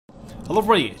Hello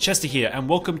everybody, Chester here, and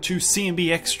welcome to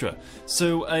CMB Extra.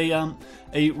 So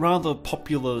a rather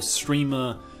popular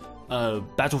streamer,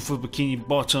 Battle for Bikini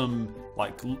Bottom,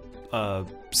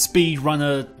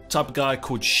 speedrunner type of guy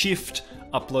called Shift,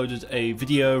 uploaded a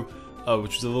video,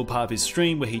 which was a little part of his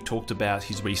stream, where he talked about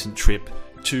his recent trip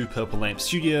to Purple Lamp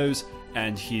Studios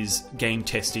and his game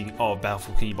testing of Battle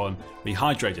for Bikini Bottom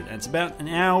Rehydrated. And it's about an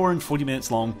hour and 40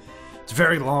 minutes long. It's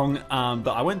very long,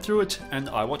 but I went through it and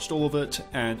I watched all of it,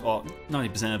 and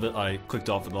 90% of it I clicked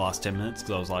off in the last 10 minutes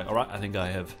because I was like, alright, I think I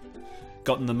have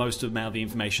gotten the most amount of the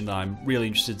information that I'm really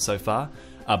interested in so far.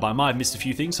 But I might have missed a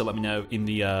few things, so let me know in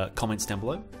the comments down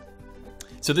below.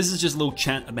 So this is just a little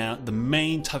chat about the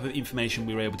main type of information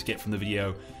we were able to get from the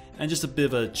video, and just a bit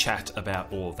of a chat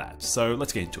about all of that. So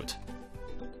let's get into it.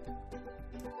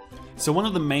 So one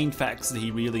of the main facts that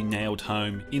he really nailed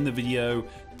home in the video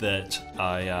that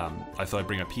I thought I'd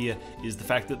bring up here is the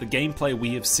fact that the gameplay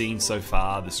we have seen so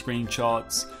far, the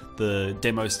screenshots, the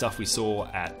demo stuff we saw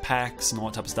at PAX and all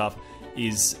that type of stuff,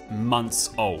 is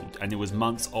months old, and it was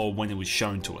months old when it was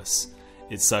shown to us.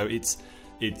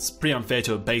 It's pretty unfair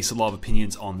to base a lot of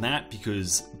opinions on that,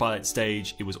 because by that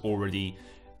stage it was already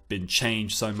been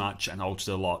changed so much and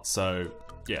altered a lot. So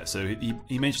yeah, so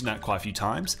he mentioned that quite a few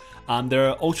times. There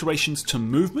are alterations to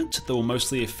movement that will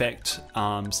mostly affect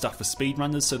stuff for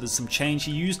speedrunners, so there's some change.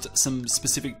 He used some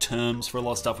specific terms for a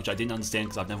lot of stuff which I didn't understand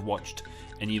because I've never watched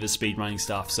any of the speedrunning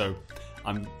stuff, so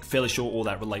I'm fairly sure all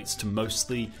that relates to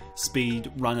mostly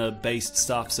speedrunner based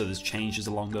stuff, so there's changes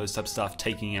along those type of stuff,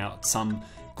 taking out some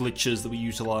glitches that we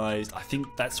utilized. I think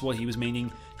that's what he was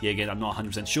meaning. Yeah, again, I'm not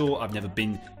 100% sure, I've never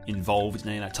been involved in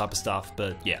any of that type of stuff,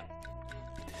 but yeah.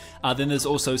 Then there's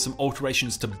also some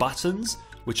alterations to buttons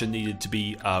which are needed to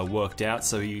be worked out.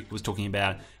 So he was talking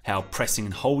about how pressing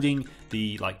and holding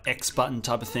the X button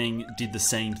type of thing did the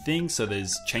same thing. So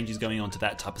there's changes going on to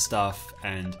that type of stuff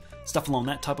and stuff along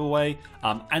that type of way.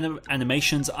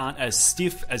 Animations aren't as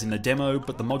stiff as in the demo,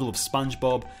 but the model of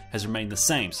SpongeBob has remained the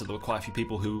same. So there were quite a few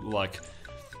people who were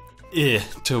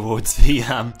towards the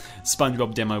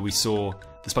SpongeBob demo we saw,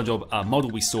 the SpongeBob model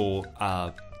we saw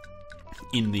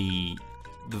in the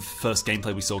first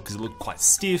gameplay we saw, because it looked quite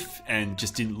stiff and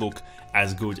just didn't look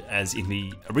as good as in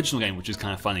the original game, which is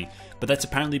kind of funny. But that's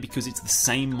apparently because it's the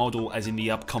same model as in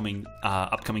the upcoming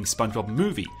SpongeBob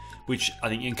movie, which I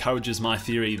think encourages my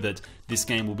theory that this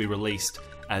game will be released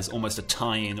as almost a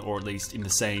tie-in, or at least in the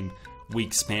same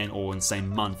week span or in the same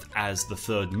month as the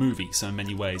third movie. So in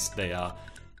many ways they are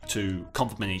to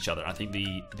complement each other. I think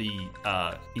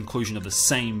the inclusion of the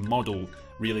same model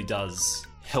really does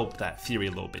help that theory a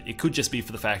little bit. It could just be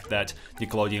for the fact that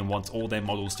Nickelodeon wants all their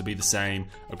models to be the same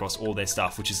across all their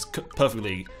stuff, which is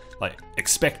perfectly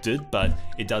expected, but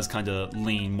it does kind of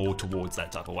lean more towards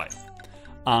that type of way.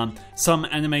 Some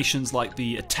animations, like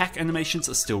the attack animations,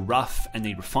 are still rough and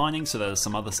need refining, so there's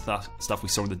some other stuff we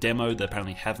saw in the demo that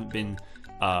apparently haven't been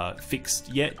fixed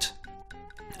yet.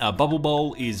 Bubble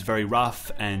Bowl is very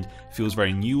rough and feels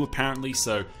very new apparently,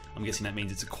 so I'm guessing that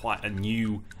means it's quite a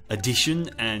new addition.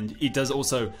 And it does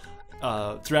also,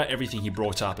 throughout everything he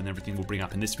brought up and everything we'll bring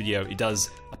up in this video, it does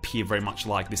appear very much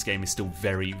like this game is still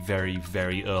very, very,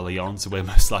 very early on, so we're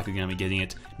most likely going to be getting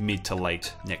it mid to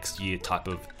late next year type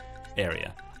of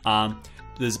area.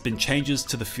 There's been changes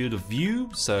to the field of view,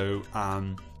 so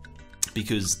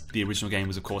because the original game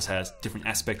was, of course, has different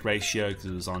aspect ratio because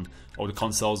it was on older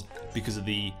consoles. Because of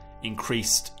the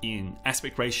increased in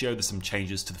aspect ratio, there's some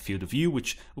changes to the field of view,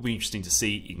 which will be interesting to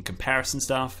see in comparison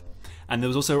stuff. And there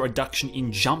was also a reduction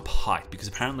in jump height, because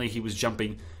apparently he was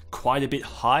jumping quite a bit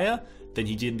higher than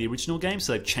he did in the original game,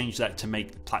 so they've changed that to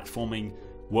make platforming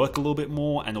work a little bit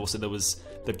more. And also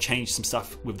they've changed some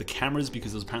stuff with the cameras,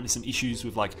 because there's apparently some issues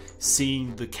with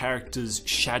seeing the character's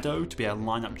shadow to be able to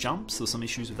line up jumps. There's some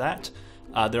issues with that.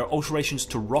 There are alterations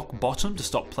to Rock Bottom to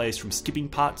stop players from skipping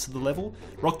parts of the level.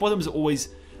 Rock Bottom is always,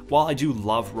 while I do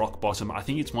love Rock Bottom, I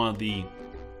think it's one of the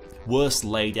worst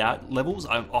laid out levels.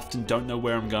 I often don't know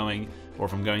where I'm going, or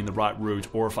if I'm going the right route,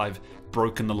 or if I've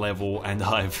broken the level and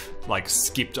I've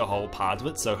skipped a whole part of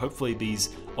it. So hopefully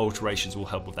these alterations will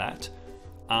help with that.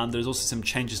 There's also some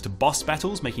changes to boss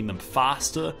battles, making them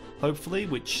faster, hopefully,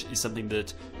 which is something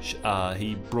that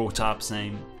he brought up,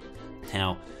 saying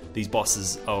how these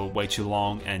bosses are way too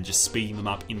long, and just speeding them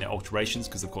up in their alterations,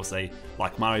 because of course they,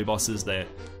 like Mario bosses, they're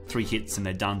 3 hits and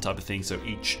they're done type of thing, so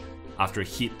after a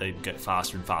hit they get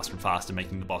faster and faster and faster,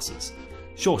 making the bosses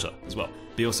shorter as well.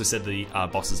 But he also said the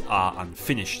bosses are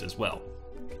unfinished as well.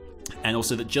 And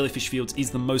also that Jellyfish Fields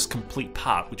is the most complete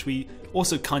part, which we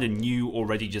also kind of knew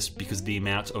already just because of the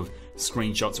amount of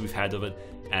screenshots we've had of it,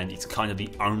 and it's kind of the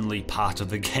only part of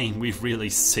the game we've really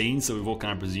seen, so we've all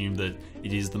kind of presumed that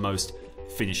it is the most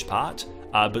finished part.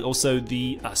 But also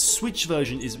the Switch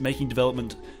version is making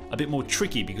development a bit more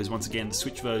tricky, because once again the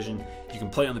Switch version, you can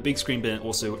play it on the big screen, but then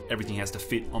also everything has to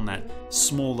fit on that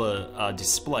smaller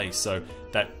display, so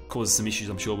that causes some issues,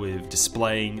 I'm sure, with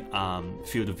displaying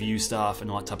field of view stuff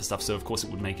and all that type of stuff. So of course it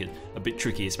would make it a bit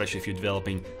tricky, especially if you're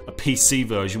developing a PC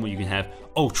version where you can have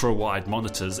ultra wide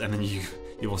monitors and then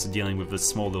you're also dealing with the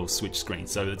small little Switch screen,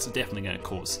 so it's definitely going to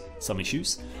cause some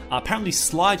issues. Apparently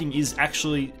sliding is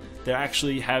actually, they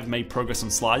actually have made progress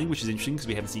on sliding, which is interesting because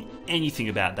we haven't seen anything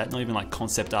about that, not even like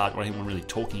concept art or anyone really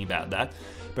talking about that.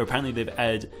 But apparently they've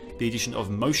added the addition of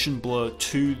motion blur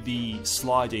to the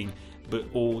sliding, but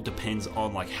all depends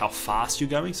on like how fast you're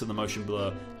going, so the motion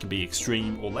blur can be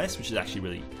extreme or less, which is actually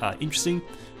really interesting.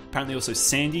 Apparently also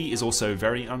Sandy is also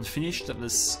very unfinished at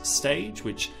this stage,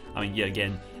 which, I mean, yeah,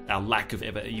 again, our lack of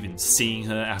ever even seeing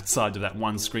her outside of that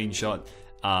one screenshot,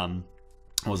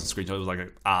 it wasn't a screenshot, it was like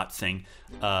an art thing,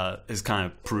 has kind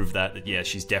of proved that yeah,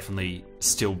 she's definitely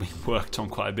still being worked on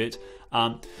quite a bit.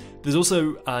 There's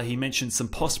also, he mentioned some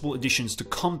possible additions to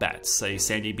combat, say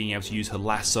Sandy being able to use her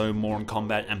lasso more in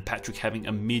combat, and Patrick having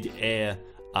a mid-air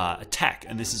attack,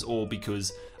 and this is all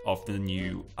because of the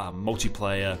new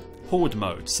multiplayer horde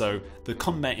mode. So the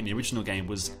combat in the original game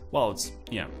was, well, it's,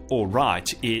 you know,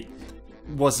 alright,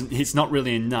 it's not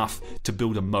really enough to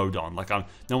build a mode on. Like,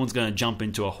 no one's going to jump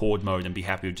into a horde mode and be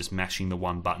happy with just mashing the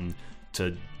one button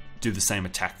to do the same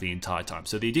attack the entire time.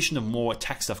 So the addition of more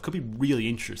attack stuff could be really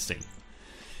interesting.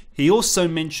 He also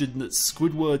mentioned that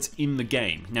Squidward's in the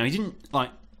game. Now, he didn't like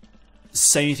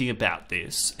say anything about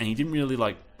this, and he didn't really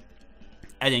like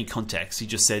add any context. He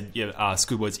just said, yeah,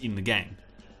 Squidward's in the game,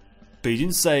 but he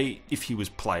didn't say if he was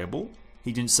playable.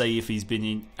 He didn't say if he's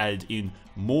been added in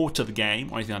more to the game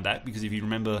or anything like that, because if you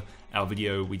remember our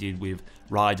video we did with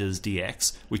Riders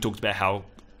DX, we talked about how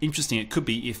interesting it could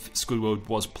be if Squidward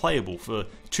was playable for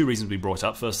two reasons we brought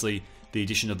up. Firstly, the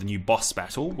addition of the new boss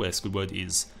battle, where Squidward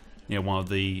is, you know, one of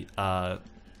the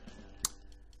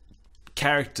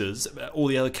characters. All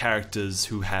the other characters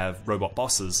who have robot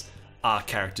bosses are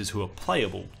characters who are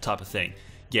playable, type of thing.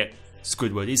 Yet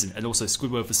Squidward isn't, and also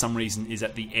Squidward for some reason is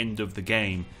at the end of the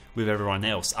game with everyone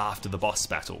else after the boss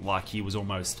battle, like he was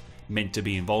almost meant to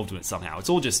be involved with it somehow. It's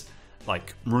all just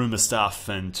like rumor stuff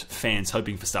and fans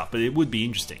hoping for stuff, but it would be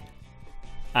interesting.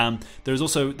 There's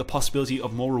also the possibility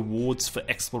of more rewards for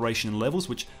exploration and levels,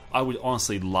 which I would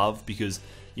honestly love, because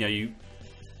you know,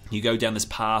 you go down this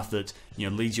path that, you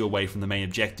know, leads you away from the main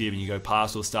objective, and you go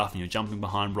past all stuff, and you're jumping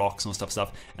behind rocks and all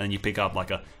stuff, and then you pick up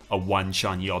like a one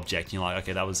shiny object, and you're like,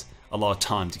 okay, that was a lot of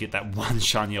time to get that one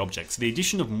shiny object. So the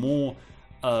addition of more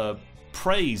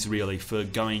praise really for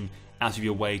going out of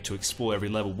your way to explore every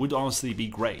level would honestly be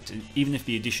great. And even if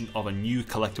the addition of a new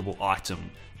collectible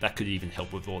item, that could even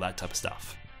help with all that type of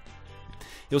stuff.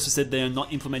 He also said they're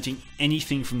not implementing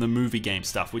anything from the movie game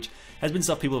stuff, which has been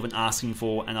stuff people have been asking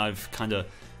for, and I've kind of,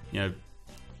 you know,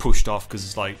 pushed off because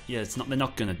it's like, yeah, they're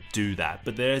not going to do that.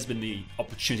 But there has been the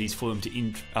opportunities for them to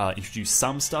introduce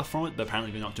some stuff from it, but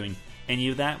apparently they're not doing any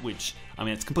of that, which, I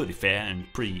mean, it's completely fair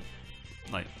and pretty,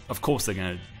 like, of course they're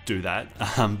going to do that.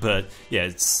 But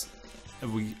yeah,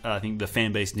 I think the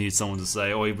fan base needs someone to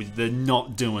say, oh, they're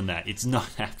not doing that, it's not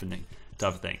happening,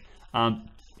 type of thing.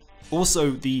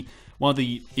 Also, one of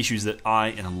the issues that I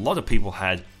and a lot of people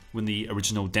had when the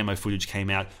original demo footage came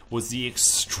out was the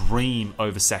extreme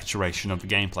oversaturation of the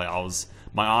gameplay.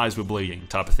 My eyes were bleeding,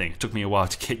 type of thing. It took me a while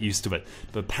to get used to it,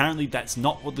 but apparently that's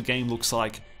not what the game looks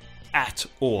like at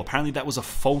all. Apparently that was a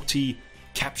faulty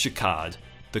capture card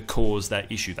that caused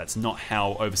that issue. That's not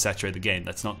how oversaturated the game.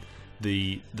 That's not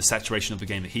the saturation of the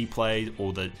game that he played,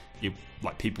 or that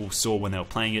like people saw when they were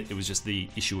playing it. It was just the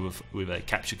issue with a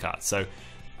capture card. So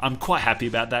I'm quite happy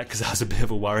about that, because that was a bit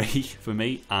of a worry for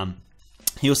me.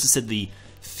 He also said the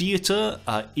theatre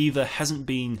either hasn't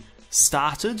been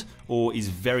started or is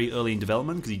very early in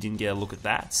development, because he didn't get a look at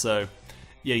that. So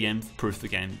yeah, again, proof the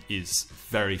game is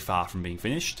very far from being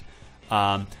finished.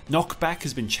 Knockback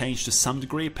has been changed to some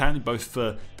degree, apparently, both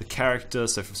for the character,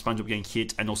 so for SpongeBob getting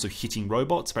hit, and also hitting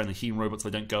robots. Apparently hitting robots, they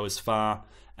don't go as far,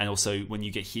 and also when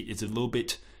you get hit, it's a little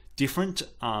bit different.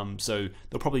 So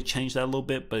they'll probably change that a little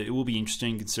bit, but it will be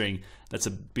interesting, considering that's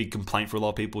a big complaint for a lot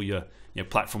of people. You're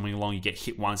platforming along, you get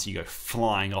hit once, you go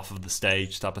flying off of the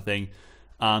stage, type of thing.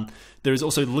 There is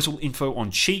also little info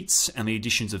on cheats and the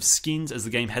additions of skins, as the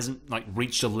game hasn't like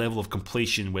reached a level of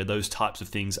completion where those types of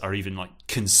things are even like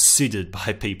considered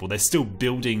by people. They're still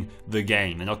building the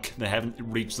game, they haven't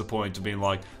reached the point of being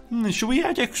like, should we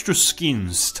add extra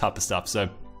skins, type of stuff. So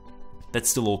that's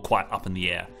still all quite up in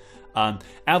the air. Out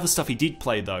of the stuff he did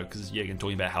play though, because yeah, again,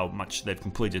 talking about how much they've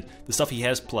completed, the stuff he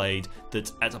has played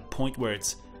that's at a point where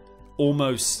it's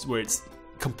almost, where it's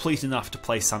complete enough to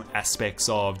play some aspects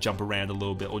of, jump around a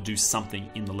little bit, or do something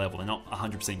in the level. They're not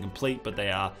 100% complete, but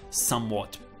they are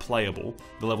somewhat playable.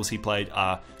 The levels he played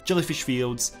are Jellyfish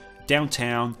Fields,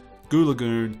 Downtown, Goo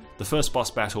Lagoon, the first boss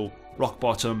battle, Rock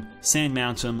Bottom, Sand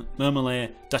Mountain, Murmur,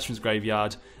 Dutchman's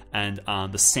Graveyard, and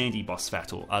the Sandy boss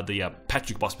battle, the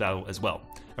Patrick boss battle as well.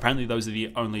 Apparently those are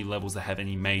the only levels that have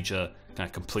any major kind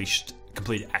of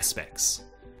completed aspects.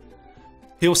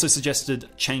 He also suggested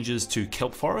changes to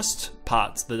Kelp Forest,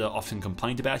 parts that are often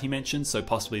complained about, he mentioned, so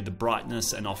possibly the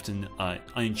brightness and often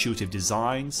unintuitive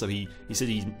design. So he said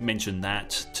he mentioned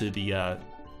that to the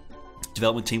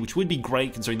development team, which would be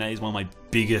great considering that is one of my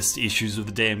biggest issues with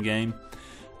the damn game.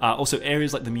 Also,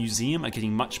 areas like the museum are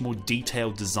getting much more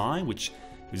detailed design, which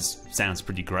sounds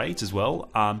pretty great as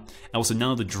well. And also,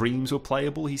 none of the dreams were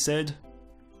playable, he said.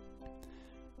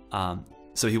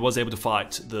 So he was able to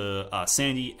fight the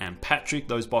Sandy and Patrick,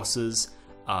 those bosses.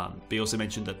 But he also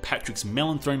mentioned that Patrick's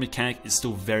melon throwing mechanic is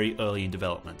still very early in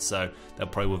development, so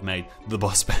that probably would have made the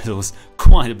boss battles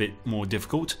quite a bit more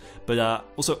difficult. But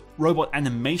also, robot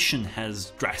animation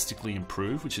has drastically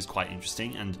improved, which is quite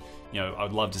interesting. And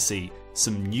I'd love to see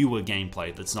some newer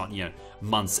gameplay that's not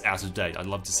months out of date. I'd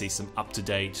love to see some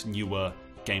up-to-date, newer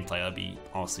gameplay. That'd be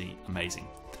honestly amazing.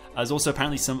 There's also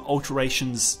apparently some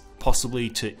alterations possibly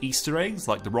to Easter eggs,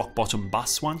 like the Rock Bottom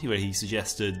bus one, where he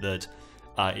suggested that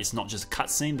it's not just a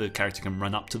cutscene, the character can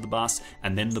run up to the bus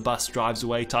and then the bus drives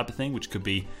away type of thing, which could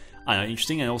be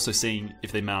interesting. And also seeing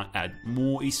if they might add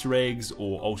more Easter eggs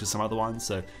or alter some other ones.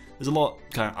 So there's a lot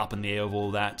kind of up in the air of all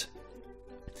that.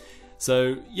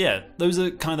 So yeah, those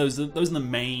are the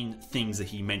main things that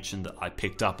he mentioned that I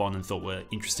picked up on and thought were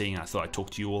interesting. I thought I'd talk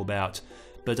to you all about.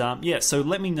 But yeah, so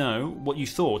let me know what you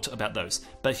thought about those.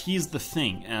 But here's the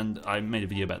thing, and I made a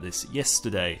video about this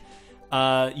yesterday.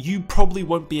 You probably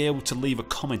won't be able to leave a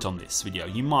comment on this video.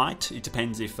 You might, it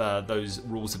depends if those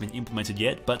rules have been implemented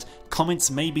yet, but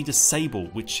comments may be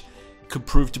disabled, which could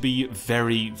prove to be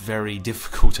very, very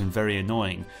difficult and very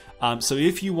annoying. So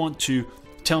if you want to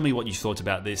tell me what you thought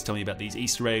about this, tell me about these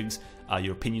Easter eggs,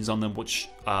 your opinions on them,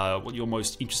 what you're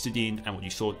most interested in, and what you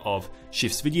thought of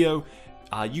Shift's video,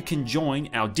 you can join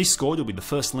our Discord. It'll be the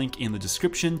first link in the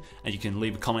description, and you can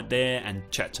leave a comment there and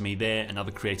chat to me there and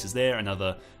other creators there and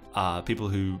other people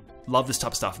who love this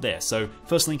type of stuff there. So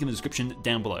first link in the description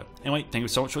down below. Anyway, thank you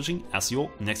so much for watching. I'll see you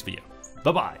all next video.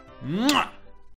 Bye bye.